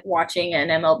just like watching an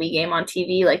MLB game on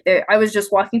TV. Like I was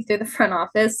just walking through the front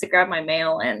office to grab my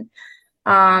mail, and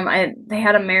they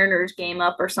had a Mariners game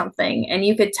up or something, and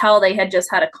you could tell they had just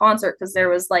had a concert because there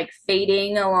was like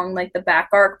fading along like the back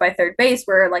arc by third base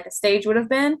where like a stage would have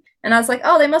been. And I was like,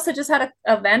 oh, they must have just had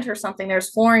a event or something. There's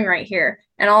flooring right here,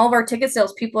 and all of our ticket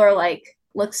sales people are like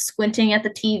squinting at the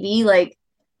TV like,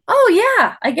 oh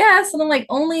yeah, I guess. And I'm like,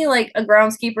 only like a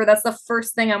groundskeeper. That's the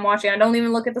first thing I'm watching. I don't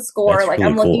even look at the score. That's Like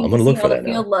really I'm cool. looking I'm to going to see look how for the that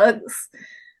field now. looks.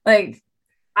 Like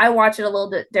I watch it a little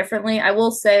bit differently. I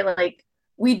will say like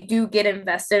we do get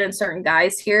invested in certain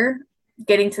guys here,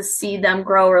 getting to see them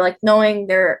grow or like knowing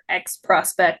their ex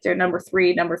prospect or number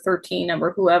 3, number 13,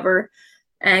 number whoever,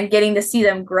 and getting to see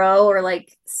them grow or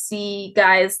like see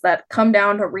guys that come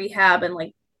down to rehab and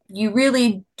like you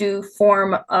really do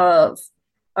form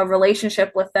a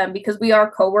relationship with them because we are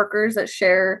coworkers that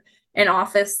share an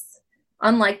office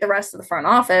unlike the rest of the front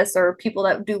office or people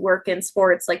that do work in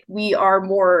sports. Like we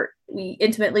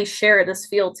intimately share this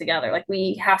field together. Like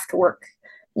we have to work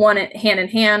hand in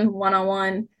hand, one on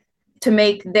one. to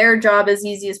make their job as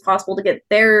easy as possible to get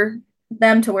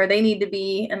them to where they need to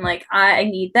be, and like I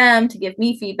need them to give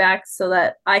me feedback so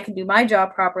that I can do my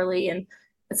job properly. And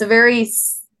it's a very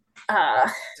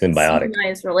Symbiotic.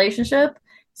 synchronized relationship.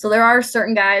 So there are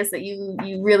certain guys that you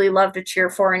really love to cheer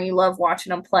for, and you love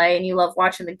watching them play, and you love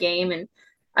watching the game. And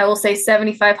I will say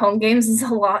 75 home games is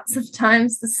a lot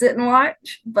sometimes to sit and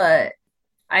watch, but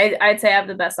I'd say I have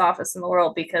the best office in the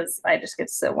world because I just get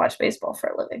to sit and watch baseball for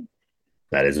a living.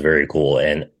 That is very cool.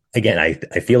 And again,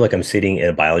 I feel like I'm sitting in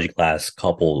a biology class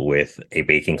coupled with a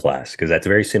baking class because that's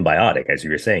very symbiotic, as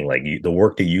you were saying. Like the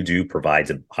work that you do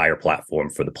provides a higher platform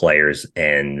for the players,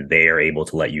 and they are able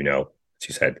to let you know, as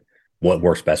you said, what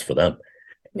works best for them.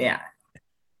 Yeah.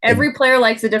 And Every player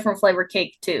likes a different flavor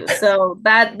cake too. So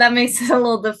that makes it a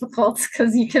little difficult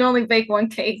because you can only bake one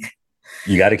cake.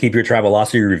 you got to keep your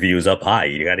Travelocity reviews up high.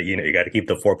 You got to keep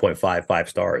the 4.55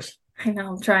 stars. I know,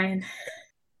 I'm trying.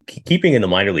 Keeping in the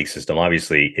minor league system,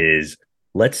 obviously, is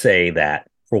let's say that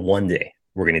for one day,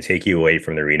 we're going to take you away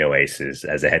from the Reno Aces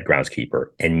as a head groundskeeper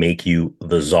and make you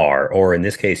the czar, or in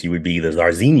this case, you would be the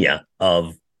Zarzenia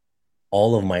of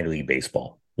all of minor league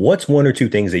baseball. What's one or two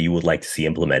things that you would like to see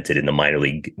implemented in the minor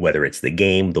league, whether it's the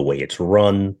game, the way it's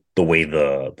run, the way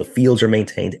the fields are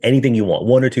maintained, anything you want?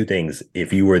 One or two things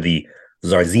if you were the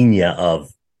Zarzenia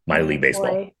of minor league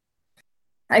baseball. Boy.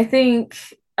 I think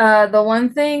the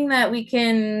one thing that we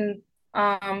can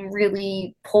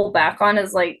really pull back on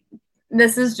is like,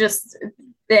 this is just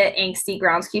the angsty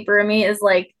groundskeeper in me, is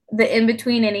like the in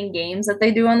between inning games that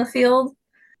they do on the field.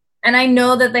 And I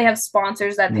know that they have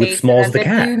sponsors that With pay for Smalls them the to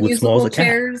cat. do With Smalls musical the cat.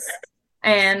 chairs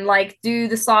and like do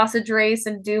the sausage race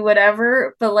and do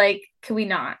whatever. But like, can we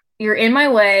not? You're in my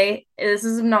way. This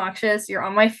is obnoxious. You're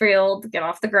on my field. Get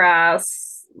off the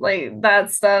grass. Like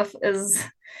that stuff is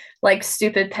like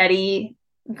stupid, petty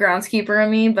groundskeeper in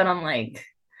me. But I'm like,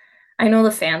 I know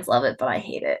the fans love it, but I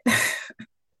hate it.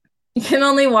 You can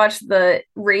only watch the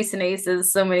race and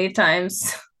aces so many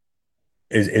times.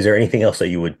 Is there anything else that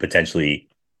you would potentially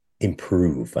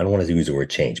improve? I don't want to use the word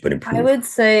change, but I improve. would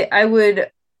say I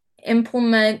would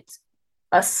implement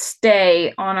a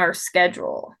stay on our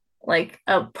schedule, like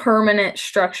a permanent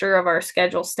structure of our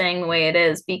schedule staying the way it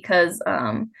is, because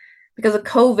of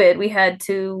COVID, we had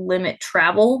to limit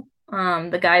travel.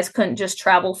 The guys couldn't just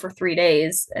travel for 3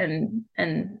 days and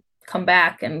come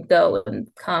back and go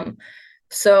and come.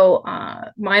 So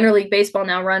minor league baseball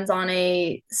now runs on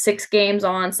a 6 games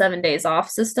on, 7 days off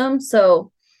system.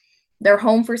 So they're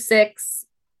home for 6,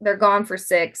 they're gone for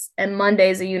 6, and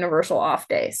Monday's a universal off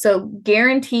day. So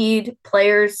guaranteed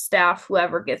players, staff,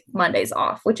 whoever gets Mondays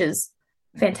off, which is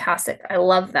fantastic. I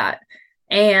love that.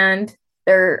 And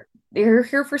they're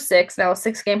here for 6. Now a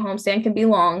 6 game homestand can be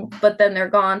long, but then they're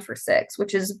gone for 6,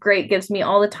 which is great. Gives me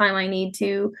all the time I need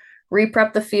to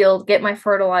reprep the field, get my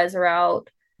fertilizer out,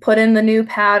 put in the new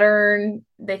pattern.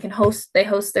 They host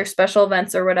their special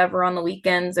events or whatever on the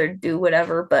weekends or do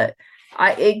whatever, but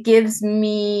it gives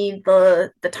me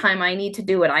the time I need to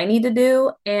do what I need to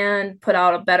do and put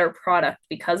out a better product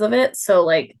because of it. So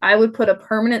like I would put a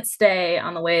permanent stay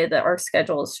on the way that our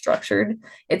schedule is structured.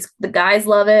 It's the guys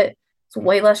love it. It's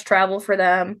way less travel for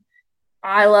them.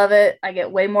 I love it. I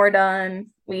get way more done.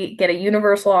 We get a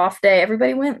universal off day.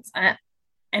 Everybody wins.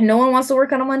 And no one wants to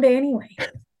work on a Monday anyway.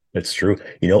 That's true.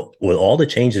 With all the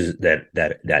changes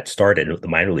that started with the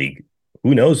minor league,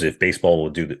 who knows if baseball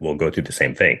will go through the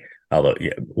same thing? Although,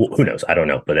 yeah, who knows? I don't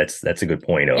know, but that's a good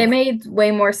point. It made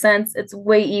way more sense. It's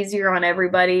way easier on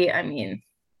everybody. I mean,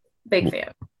 big fan.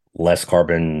 Less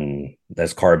carbon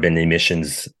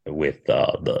emissions with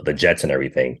the jets and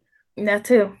everything. That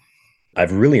too.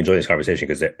 I've really enjoyed this conversation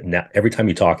because now every time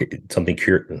you talk,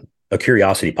 a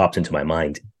curiosity pops into my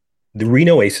mind. The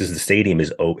Reno Aces, the stadium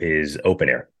is open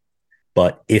air.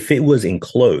 But if it was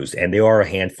enclosed, and there are a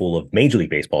handful of Major League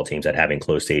Baseball teams that have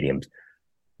enclosed stadiums,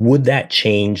 would that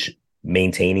change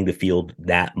maintaining the field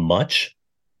that much?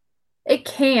 It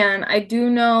can. I do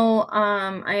know.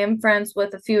 I am friends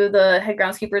with a few of the head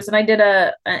groundskeepers, and I did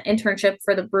an internship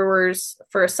for the Brewers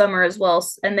for a summer as well,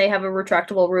 and they have a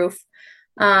retractable roof.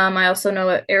 I also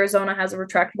know Arizona has a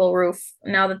retractable roof.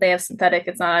 Now that they have synthetic,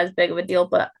 it's not as big of a deal,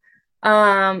 but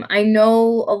I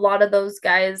know a lot of those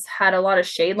guys had a lot of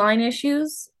shade line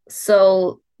issues.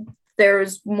 So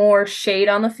there's more shade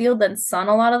on the field than sun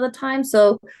a lot of the time.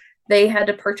 So they had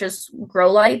to purchase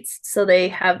grow lights. So they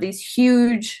have these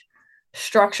huge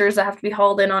structures that have to be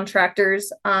hauled in on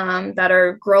tractors that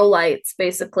are grow lights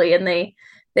basically. And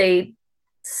they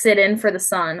sit in for the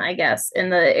sun, I guess,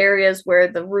 in the areas where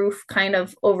the roof kind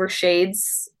of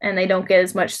overshades and they don't get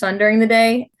as much sun during the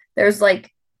day. There's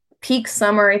like peak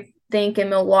summer, think in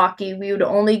Milwaukee, we would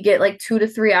only get like 2 to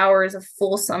 3 hours of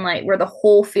full sunlight where the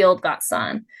whole field got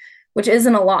sun, which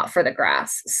isn't a lot for the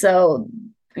grass. So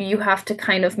you have to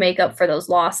kind of make up for those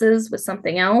losses with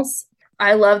something else.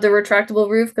 I love the retractable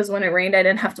roof because when it rained, I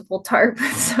didn't have to pull tarp.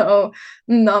 So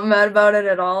I'm not mad about it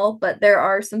at all. But there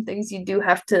are some things you do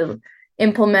have to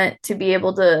implement to be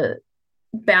able to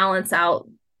balance out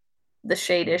the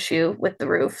shade issue with the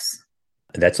roofs.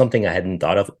 That's something I hadn't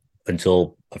thought of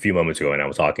until a few moments ago when I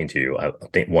was talking to you. I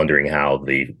think wondering how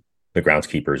the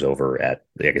groundskeepers over at,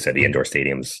 like I said, the indoor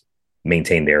stadiums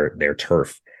maintain their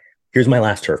turf. Here's my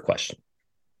last turf question.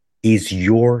 Is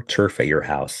your turf at your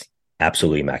house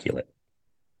absolutely immaculate?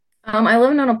 I live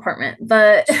in an apartment,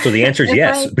 but So the answer is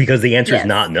yes, because the answer is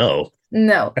not no.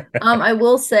 No. I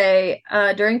will say,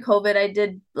 during COVID, I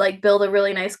did like build a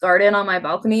really nice garden on my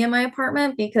balcony in my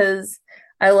apartment because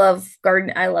I love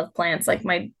garden. I love plants. Like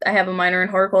I have a minor in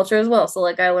horticulture as well. So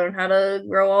like I learned how to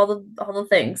grow all the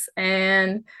things.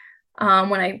 And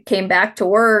when I came back to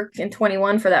work in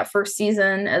 21 for that first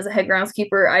season as a head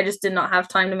groundskeeper, I just did not have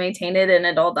time to maintain it and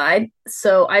it all died.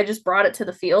 So I just brought it to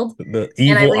the field The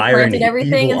and I evil replanted irony,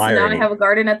 everything. evil And so now I irony. have a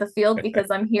garden at the field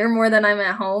because I'm here more than I'm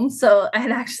at home. So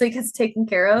it actually gets taken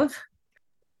care of.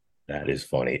 That is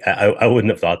funny. I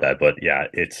wouldn't have thought that, but yeah,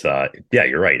 it's yeah,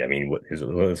 you're right. I mean, there's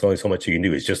only so much you can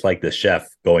do. It's just like the chef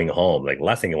going home. Like the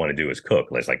last thing you want to do is cook.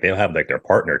 It's like they'll have like their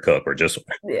partner cook or just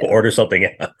Yeah. order something,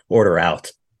 order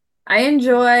out. I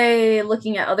enjoy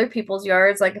looking at other people's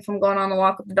yards, like if I'm going on the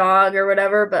walk with the dog or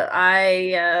whatever, but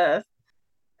I'm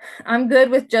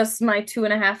good with just my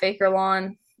 2.5 acre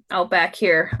lawn out back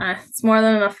here. It's more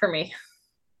than enough for me.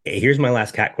 Hey, here's my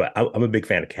last cat question. I'm a big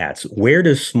fan of cats. Where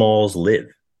does Smalls live?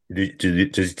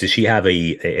 Does she have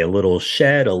a little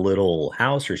shed, a little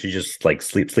house, or she just like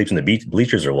sleeps in the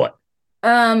bleachers or what?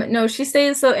 No, she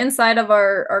stays so inside of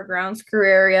our grounds crew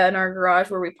area in our garage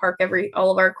where we park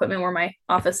all of our equipment where my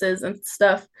office is and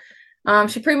stuff.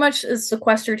 She pretty much is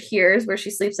sequestered here is where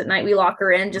she sleeps at night. We lock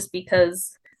her in just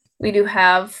because we do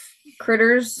have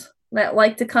critters that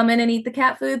like to come in and eat the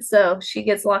cat food, so she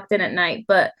gets locked in at night.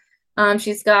 But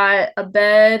she's got a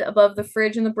bed above the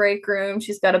fridge in the break room.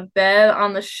 She's got a bed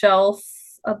on the shelf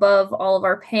above all of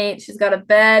our paint. She's got a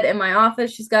bed in my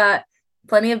office. She's got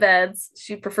plenty of beds.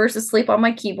 She prefers to sleep on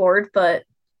my keyboard, but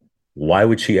Why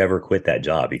would she ever quit that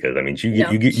job? Because I mean,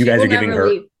 no, you she guys will are giving never her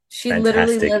leave. She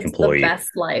literally fantastic lives the employee, best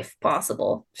life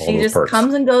possible. all She those just perks.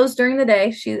 comes and goes during the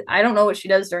day. I don't know what she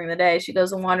does during the day. She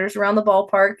goes and wanders around the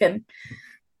ballpark and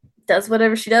does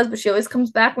whatever she does, but she always comes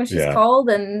back when she's Yeah, called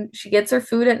and she gets her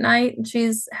food at night and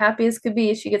she's happy as could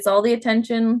be. She gets all the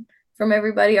attention from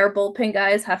everybody. Our bullpen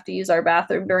guys have to use our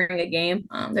bathroom during a game.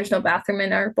 There's no bathroom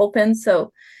in our bullpen,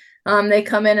 so they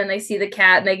come in and they see the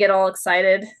cat and they get all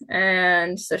excited.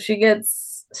 And so she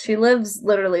lives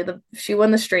literally she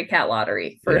won the stray cat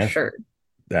lottery for yeah. sure.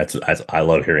 That's I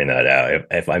love hearing that.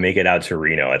 If I make it out to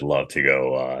Reno, I'd love to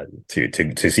go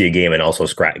to see a game and also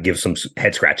give some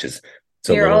head scratches.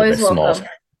 So You're little always Miss Smalls.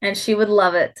 welcome. And she would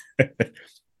love it.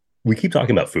 We keep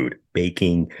talking about food,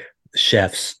 baking,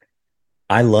 chefs.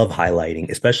 I love highlighting,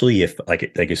 especially if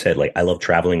like you said, like I love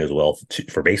traveling as well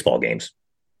for baseball games.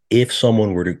 If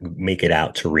someone were to make it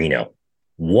out to Reno,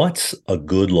 what's a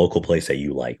good local place that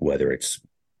you like? Whether it's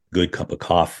good cup of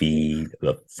coffee,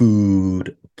 the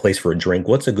food, place for a drink.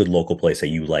 What's a good local place that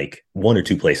you like? One or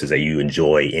two places that you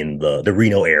enjoy in the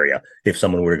Reno area. If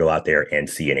someone were to go out there and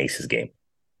see an Aces game.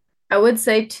 I would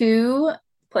say two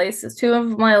places. Two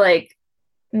of my like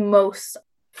most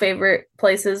favorite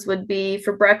places would be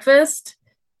for breakfast,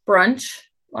 brunch,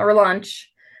 or lunch.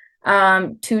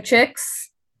 Two Chicks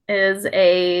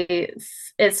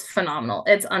is phenomenal.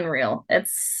 It's unreal.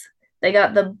 They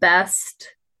got the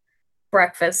best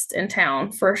breakfast in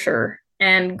town for sure.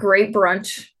 And great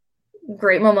brunch,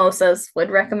 great mimosas, would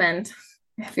recommend.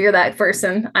 If you're that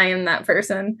person, I am that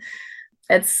person.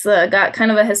 It's got kind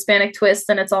of a Hispanic twist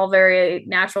and it's all very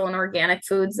natural and organic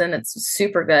foods and it's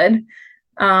super good.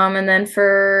 And then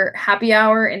for happy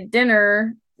hour and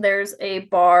dinner, there's a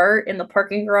bar in the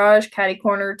parking garage, catty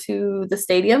corner to the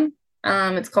stadium.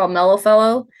 It's called Mellow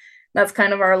Fellow. That's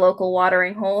kind of our local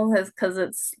watering hole because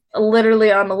it's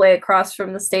literally on the way across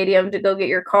from the stadium to go get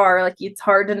your car. Like it's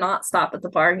hard to not stop at the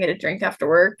bar and get a drink after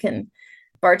work. And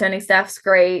bartending staff's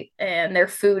great and their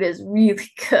food is really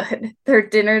good. Their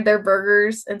dinner, their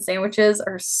burgers and sandwiches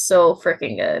are so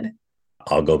freaking good.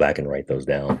 I'll go back and write those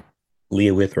down.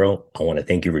 Leah Withrow, I want to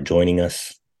thank you for joining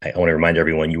us. I want to remind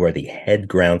everyone you are the head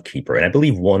groundskeeper, and I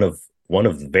believe one of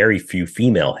very few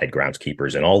female head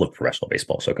groundskeepers in all of professional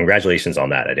baseball. So congratulations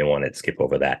on that. I didn't want to skip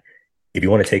over that. If you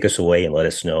want to take us away and let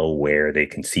us know where they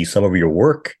can see some of your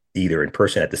work, either in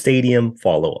person at the stadium,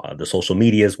 follow the social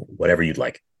medias, whatever you'd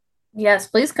like. Yes,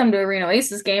 please come to a Reno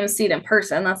Aces game and see it in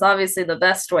person. That's obviously the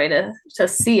best way to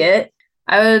see it.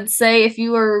 I would say if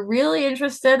you are really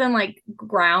interested in like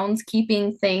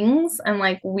groundskeeping things and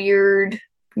like weird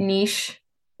niche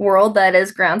world that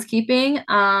is groundskeeping,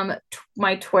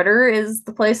 my Twitter is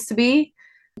the place to be.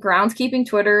 Groundskeeping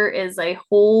Twitter is a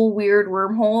whole weird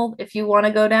wormhole if you want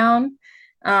to go down.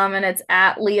 And it's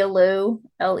at Leah Lou,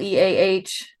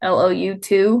 LEAHLOU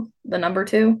 2, the number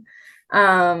 2.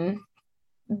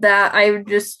 That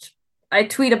I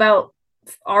tweet about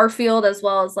our field as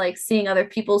well as like seeing other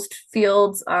people's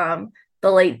fields, the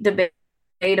late debate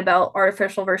about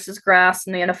artificial versus grass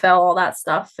in the NFL, all that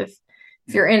stuff. If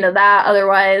you're into that,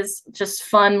 otherwise just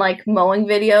fun like mowing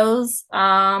videos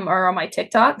or on my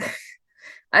TikTok.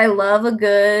 I love a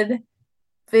good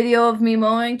video of me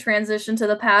mowing, transition to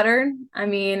the pattern. I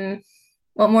mean,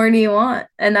 what more do you want?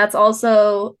 And that's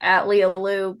also at Leah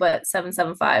Lou, but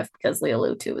 775 because Leah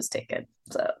Lou 2 was taken.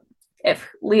 So if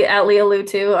at Leah Lou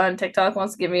 2 on TikTok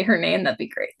wants to give me her name, that'd be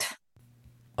great.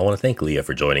 I want to thank Leah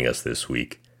for joining us this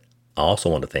week. I also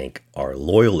want to thank our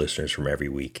loyal listeners from every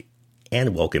week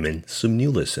and welcome in some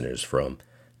new listeners from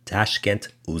Tashkent,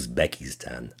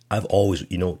 Uzbekistan. I've always,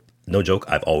 no joke,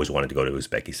 I've always wanted to go to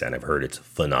Uzbekistan. I've heard it's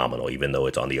phenomenal, even though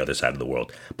it's on the other side of the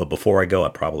world. But before I go, I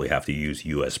probably have to use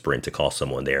US Sprint to call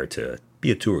someone there to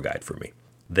be a tour guide for me.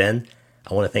 Then,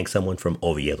 I want to thank someone from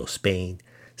Oviedo, Spain,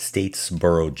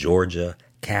 Statesboro, Georgia,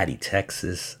 Caddy,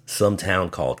 Texas, some town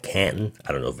called Canton.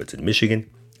 I don't know if it's in Michigan.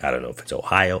 I don't know if it's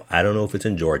Ohio. I don't know if it's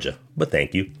in Georgia. But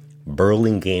thank you.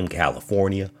 Burlingame,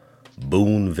 California.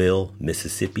 Boonville,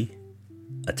 Mississippi.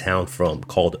 A town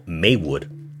called Maywood.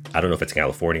 I don't know if it's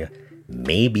California.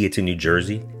 Maybe it's in New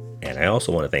Jersey. And I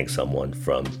also want to thank someone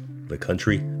from the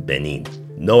country Benin.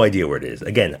 No idea where it is.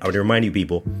 Again, I would remind you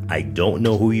people, I don't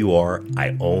know who you are.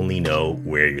 I only know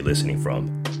where you're listening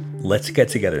from. Let's get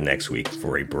together next week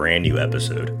for a brand new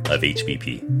episode of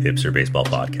HBP, Hipster Baseball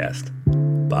Podcast.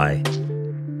 Bye.